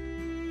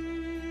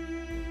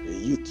 a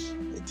youth,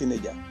 a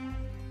teenager,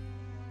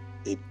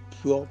 a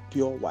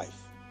pure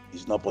wife,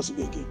 is not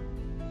possible again.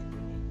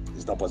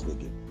 It's not possible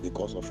again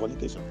because of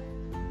fornication.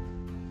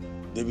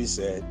 David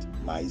said,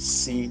 my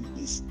sin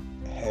is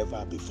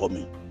ever before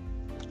me.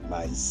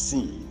 My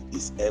sin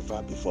is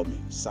ever before me.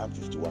 Psalm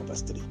 51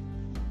 verse 3.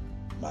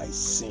 My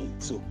sin.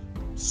 So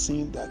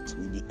sin that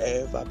will be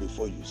ever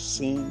before you,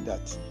 sin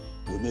that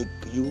will make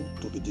you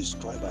to be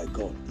destroyed by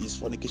God, is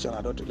fornication and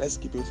adultery. Let's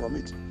keep it from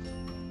it.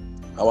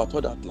 Our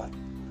third outline,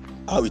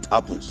 how it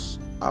happens.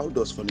 How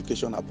does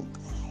fornication happen?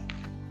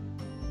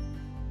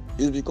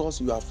 It's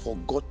because you have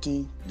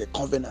forgotten the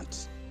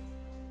covenant.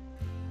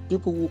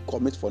 People who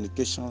commit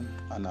fornication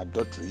and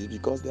adultery is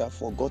because they have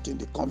forgotten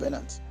the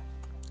covenant.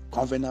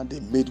 Covenant they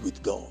made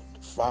with God,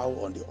 vow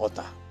on the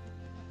altar.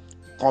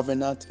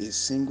 Covenant a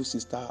single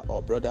sister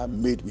or brother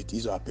made with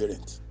his or her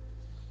parent,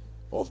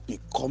 of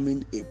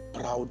becoming a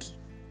proud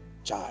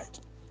child,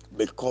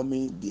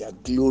 becoming their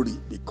glory,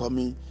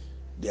 becoming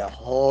their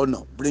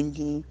honor,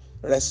 bringing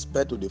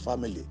respect to the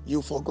family.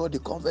 You forgot the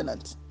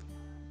covenant.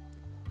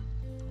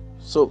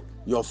 So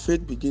your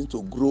faith begins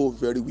to grow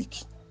very weak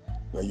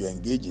when you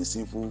engage in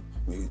sinful,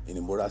 in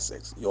immoral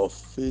sex. Your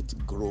faith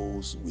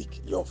grows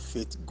weak. Your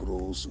faith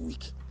grows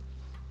weak.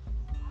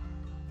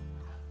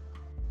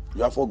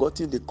 You have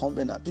forgotten the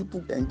covenant.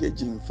 People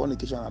engage in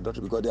fornication and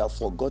adultery because they have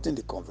forgotten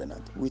the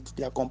covenant with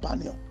their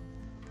companion.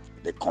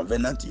 The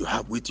covenant you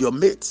have with your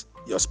mate,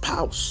 your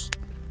spouse.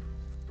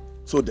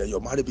 So then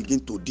your marriage begin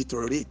to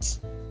deteriorate.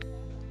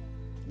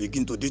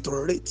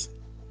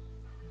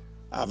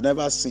 I've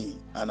never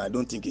seen, and I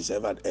don't think it's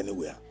ever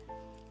anywhere,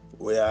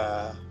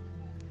 where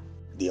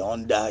the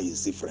under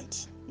is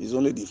different. It's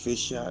only the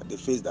face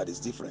that is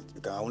different.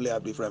 You can only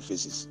have different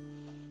faces.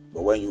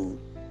 But when you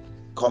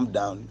come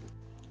down,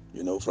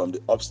 from the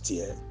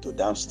upstairs to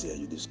downstairs,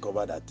 you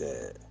discover that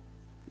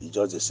it's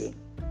just the same.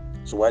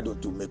 So why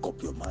don't you make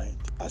up your mind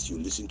as you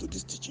listen to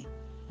this teaching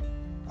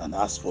and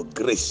ask for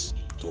grace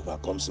to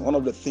overcome sin? One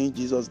of the things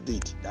Jesus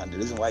did, and the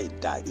reason why he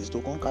died, is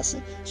to conquer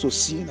sin. So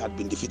sin had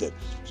been defeated.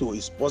 So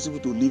it's possible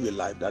to live a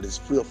life that is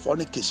free of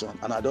fornication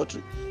and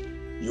adultery.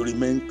 You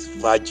remain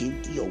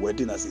virgin to your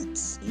wedding as a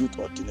youth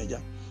or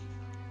teenager,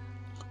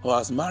 or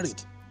as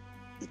married.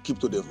 You keep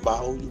to the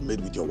vow you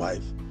made with your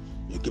wife.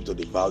 You keep to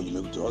the vow you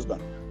made with your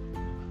husband.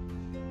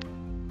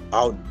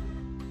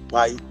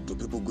 Why do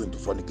people go into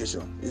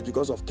fornication? It's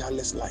because of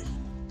careless life,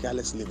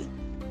 careless living.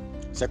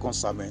 2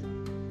 Samuel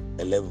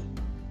 11,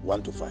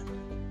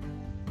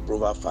 1-5.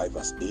 Proverbs 5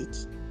 verse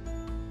 8.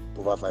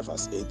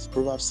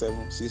 Proverbs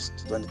 7,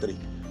 6-23.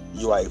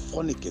 You are a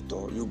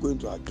fornicator, you go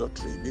into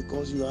adultery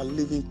because you are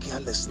living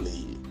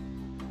carelessly.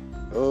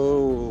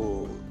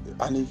 Oh,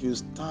 and if you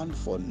stand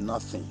for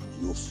nothing,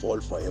 you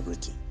fall for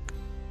everything.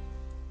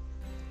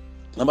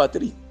 Number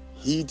 3,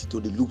 heed to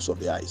the looks of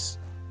the eyes.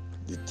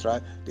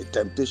 The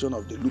temptation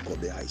of the look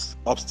of the eyes.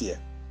 Upstairs.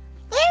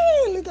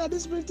 Hey, look at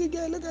this pretty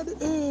girl. Look at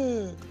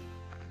it.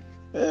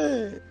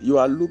 Hey. You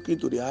are looking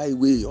to the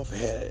highway of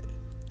hell.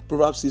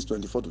 Proverbs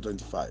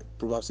 6:24-25.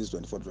 Proverbs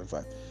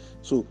 6:24-25.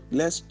 So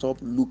let's stop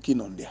looking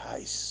on the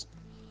eyes.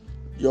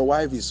 Your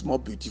wife is more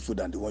beautiful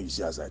than the one you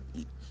see outside.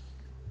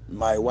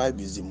 My wife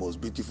is the most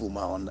beautiful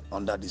man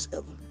under this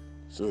heaven.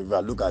 So if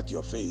I look at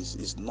your face,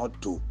 it's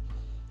not to,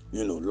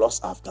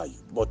 lust after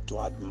you, but to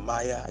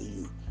admire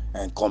you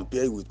and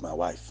compare with my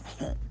wife.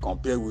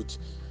 compare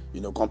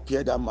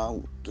that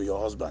man to your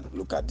husband.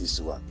 Look at this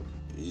one.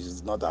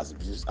 He's not as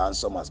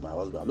handsome as my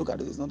husband. Look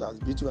at it. It's not as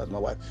beautiful as my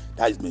wife.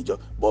 That is major.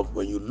 But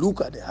when you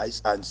look at the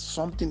eyes and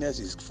something else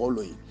is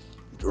following,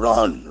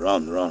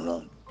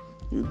 run.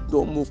 You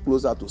don't move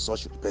closer to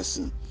such a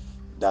person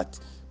that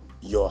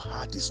your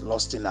heart is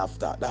lusting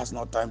after, that's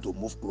not time to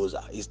move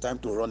closer. It's time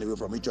to run away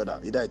from each other.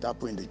 Either it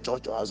happens in the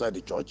church or outside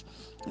the church,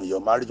 in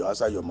your marriage or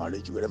outside your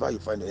marriage, wherever you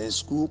find it, in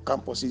school,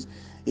 campuses,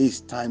 it's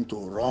time to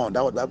run.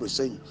 That's what the Bible is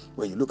saying.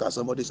 When you look at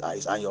somebody's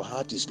eyes and your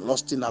heart is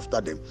lusting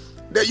after them,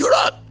 then you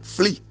run,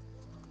 flee.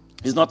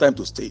 It's not time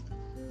to stay.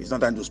 It's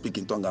not time to speak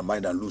in tongue and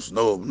bind and loose.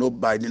 No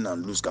binding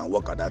and loose can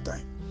work at that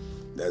time.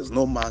 There's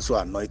no man so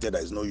anointed,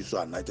 there is no you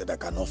so anointed that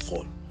cannot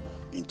fall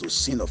into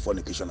sin of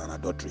fornication and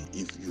adultery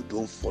if you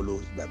don't follow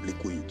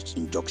biblical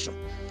injunction.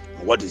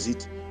 What is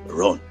it?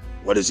 Run.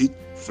 What is it?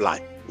 Fly.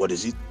 What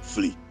is it?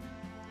 Flee.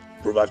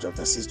 Proverbs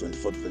chapter 6,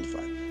 24 to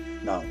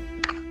 25. Now,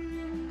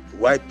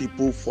 why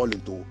people fall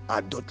into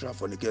adultery and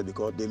fornication?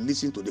 Because they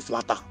listen to the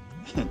flatter,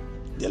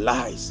 the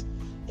lies.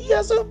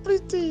 You're so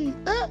pretty.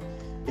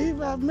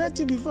 If I've met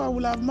you before, I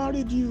would have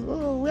married you.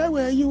 Oh, where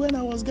were you when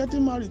I was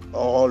getting married?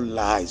 All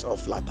lies, all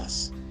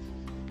flatters.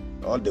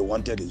 All they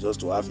wanted is just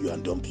to have you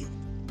and dump you.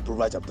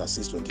 Proverbs chapter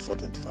 6, 24,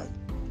 25.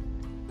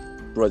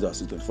 Proverbs chapter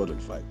 6, 24,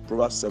 25.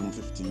 Proverbs 7,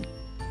 15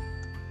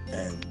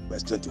 and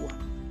verse 21.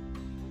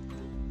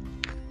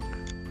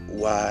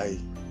 Why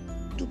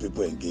do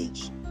people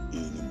engage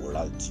in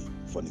immorality,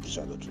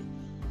 fornication, adultery?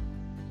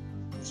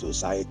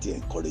 Society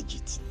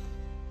encourages it.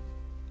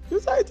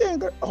 Society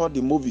encourages all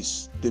the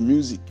movies, the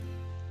music,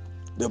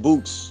 the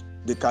books,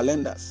 the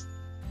calendars,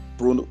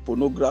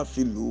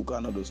 pornography, look,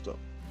 and all those stuff.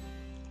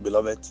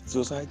 Beloved,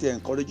 society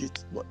encourages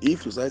it. But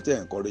if society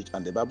encourages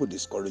and the Bible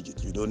discourages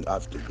it, you don't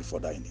have to go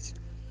further in it.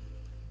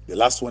 The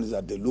last one is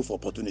that they look for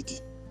opportunity.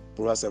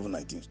 Proverbs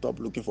 7:19. Stop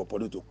looking for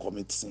opportunity to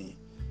commit sin.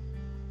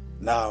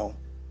 Now,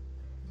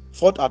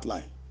 fourth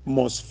outline,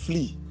 must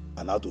flee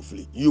and how to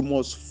flee. You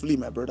must flee,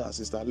 my brother and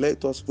sister.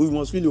 We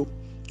must flee.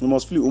 We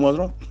must flee. We must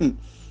run.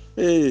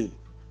 Hey,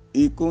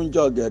 ikú ń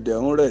jọ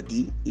gẹ̀dẹ̀ ń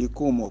rẹ̀dí,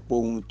 ikú mọ̀ pé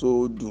ohun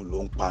tó dùn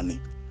ló ń pani.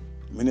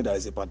 Meaning there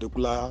is a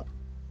particular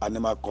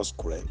animal called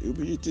squirrel. You'll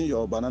be eating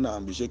your banana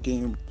and be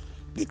shaking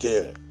the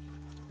tail.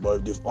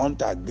 But if the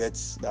hunter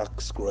gets that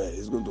squirrel,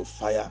 he's going to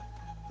fire,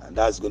 and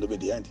that's going to be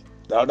the end.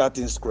 The other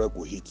thing squirrel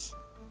could hit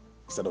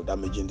instead of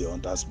damaging the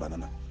hunter's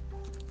banana.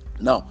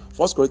 Now,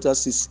 1 Corinthians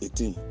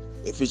 6:18,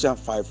 Ephesians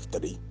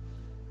 5:3,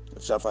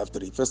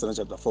 1 Thessalonians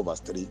chapter 4 verse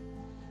 3.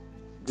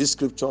 These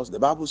scriptures, the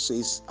Bible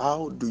says,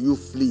 how do you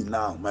flee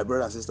now? My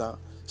brother and sister,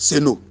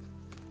 say no.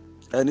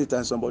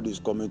 Anytime somebody is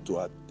coming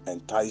to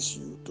entice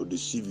you, to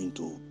deceive you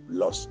into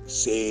lust,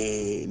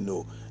 say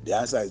no. The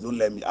answer is don't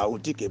let me, I will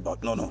think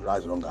about, no,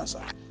 that's the wrong answer.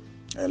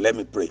 And let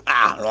me pray.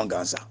 Wrong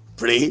answer.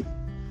 Pray.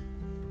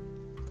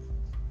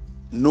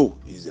 No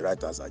is the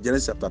right answer.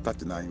 Genesis chapter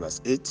 39 verse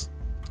 8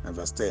 and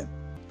verse 10.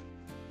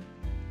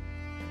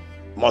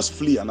 Must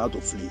flee and how to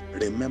flee.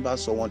 Remember,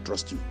 someone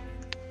trusts you.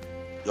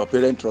 Your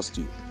parent trusts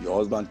you. Your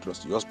husband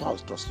trusts you. Your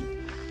spouse trusts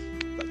you.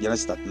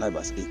 Genesis 39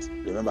 verse 8.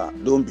 Remember,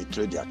 don't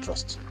betray their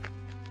trust.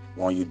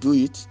 When you do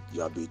it,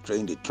 you are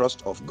betraying the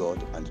trust of God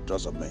and the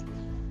trust of men.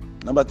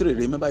 Number 3,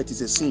 remember it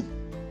is a sin.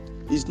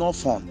 It's not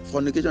fun.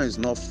 Fornication is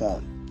not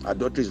fun.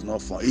 Adultery is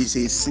not fun. It's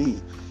a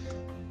sin.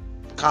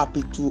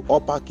 Capital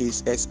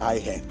uppercase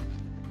S-I-N.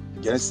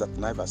 Genesis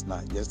 39 verse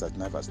 9. Genesis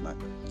 39 verse 9.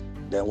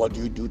 Then what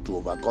do you do to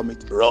overcome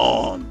it?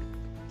 Run.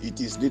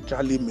 It is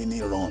literally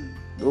meaning run.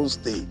 Don't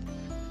stay.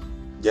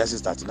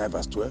 Genesis 39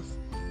 verse 12.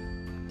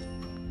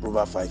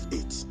 Proverbs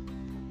 5:8.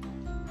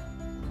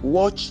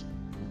 Watch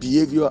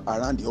behavior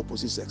around the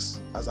opposite sex.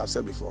 As I've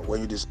said before,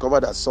 when you discover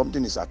that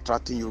something is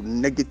attracting you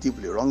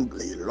negatively,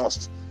 wrongly,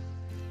 lust,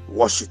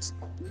 watch it.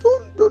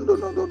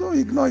 Don't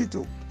ignore it.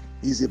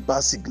 It's a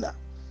bad signal.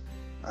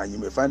 And you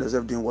may find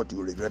yourself doing what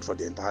you regret for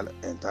the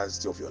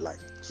entirety of your life.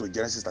 So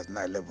Genesis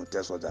 39:11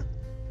 tells us that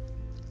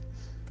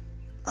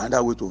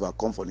another way to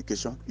overcome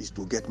fornication is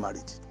to get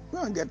married.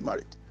 Go and get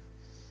married.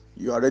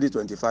 You are already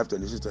 25,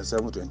 26,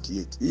 27,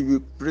 28. If you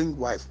bring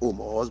wife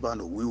home or husband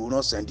home, we will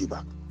not send you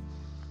back.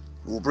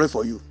 We will pray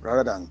for you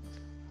rather than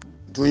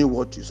doing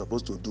what you're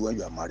supposed to do when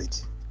you are married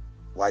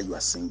while you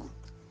are single.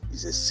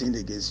 It's a sin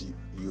against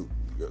you.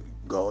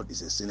 God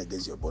is a sin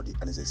against your body,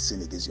 and it's a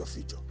sin against your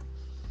future.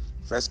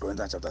 1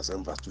 Corinthians chapter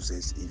 7 verse 2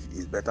 says,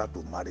 it's better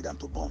to marry than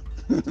to burn.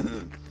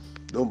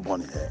 Don't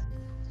burn here.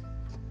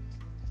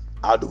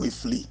 How do we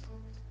flee?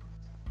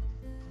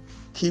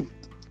 Keep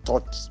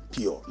thoughts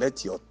pure.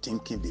 Let your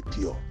thinking be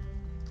pure.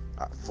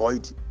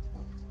 Avoid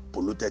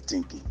polluted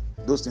thinking.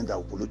 Those things that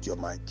will pollute your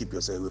mind, keep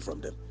yourself away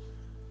from them.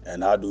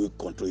 And how do we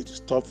control it?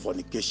 Stop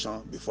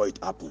fornication before it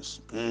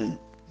happens.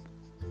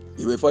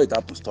 Before it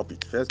happens, stop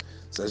it. First,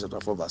 chapter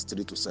 4 verse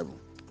 3 to 7.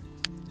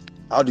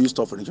 How do you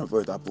stop fornication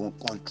before it happens?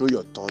 Control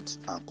your thoughts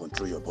and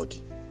control your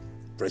body.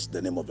 Praise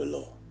the name of the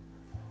Lord.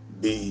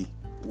 Be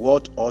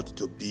what ought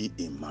to be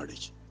in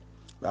marriage.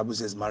 The Bible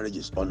says marriage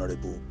is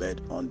honorable, but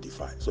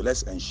undefiled. So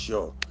let's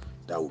ensure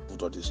that we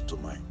put all this to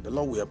mind. The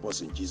Lord will help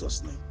us in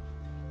Jesus' name.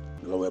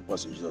 The Lord will help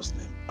us in Jesus'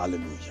 name.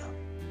 Hallelujah.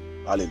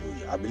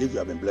 Hallelujah. I believe you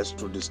have been blessed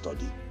through this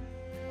study.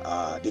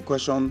 The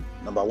question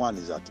number 1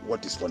 is that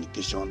what is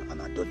fornication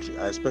and adultery?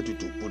 I expect you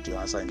to put your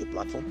answer in the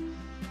platform.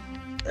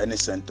 Any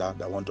center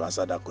that want to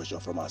answer that question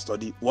from our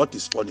study, what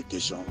is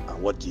fornication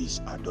and what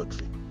is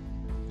adultery?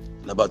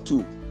 Number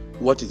 2,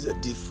 What is the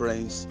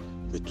difference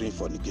between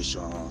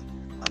fornication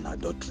and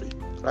adultery?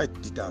 Write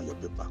it down on your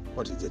paper.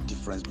 What is the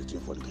difference between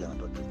fornication and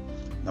adultery?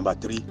 Number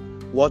 3,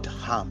 what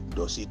harm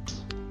does it do?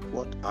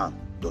 What harm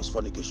does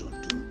fornication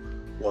do?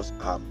 What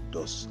harm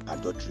does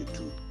adultery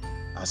do?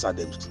 Answer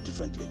them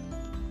differently.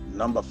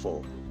 Number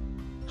 4,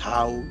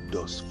 how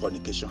does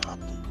fornication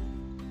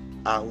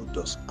happen? How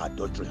does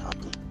adultery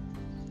happen?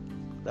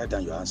 Write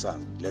down your answer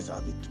and let's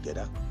have it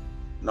together.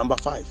 Number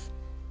 5,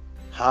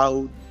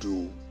 how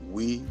do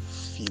we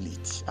feel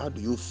it? How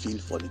do you feel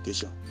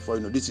fornication? Before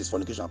you know this is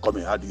fornication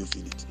coming, how do you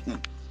feel it?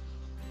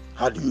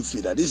 How do you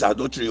feel that this is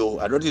adultery? Oh,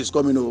 adultery is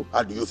coming. Oh,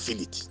 how do you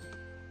feel it?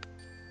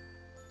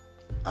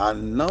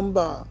 And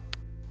number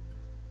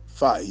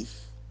 5,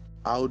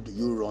 how do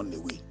you run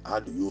away? How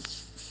do you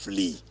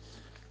flee?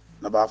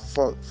 Number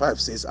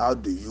 5 says, how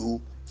do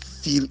you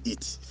feel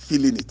it?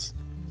 Feeling it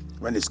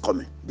when it's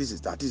coming. This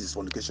is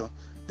fornication.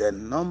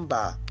 Then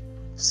number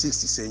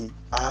 6 is saying,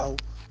 how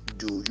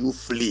do you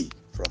flee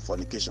from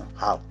fornication?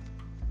 How?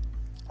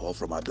 Or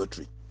from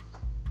adultery?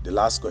 The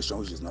last question,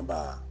 which is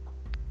number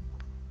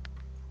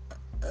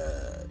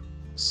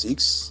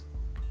 6,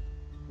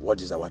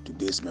 what is our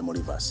today's memory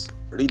verse?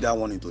 Read that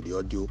one into the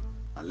audio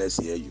and let's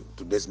hear you.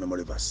 Today's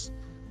memory verse.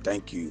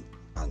 Thank you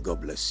and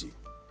God bless you.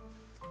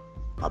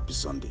 Happy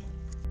Sunday.